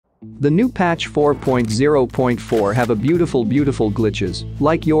The new patch 4.0.4 have a beautiful glitches,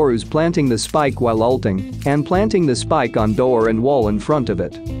 like Yoru's planting the spike while ulting and planting the spike on door and wall in front of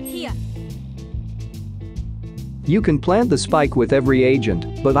it. Here. You can plant the spike with every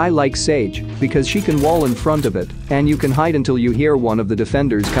agent, but I like Sage because she can wall in front of it and you can hide until you hear one of the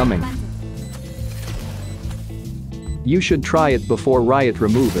defenders coming. You should try it before Riot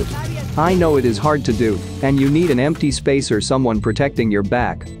remove it. I know it is hard to do, and you need an empty space or someone protecting your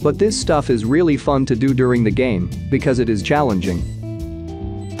back, but this stuff is really fun to do during the game because it is challenging.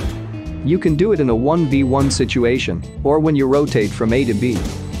 You can do it in a 1v1 situation or when you rotate from A to B.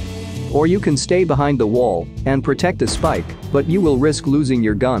 Or you can stay behind the wall and protect the spike, but you will risk losing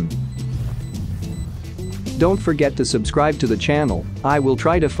your gun. Don't forget to subscribe to the channel. I will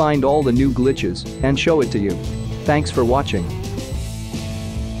try to find all the new glitches and show it to you. Thanks for watching.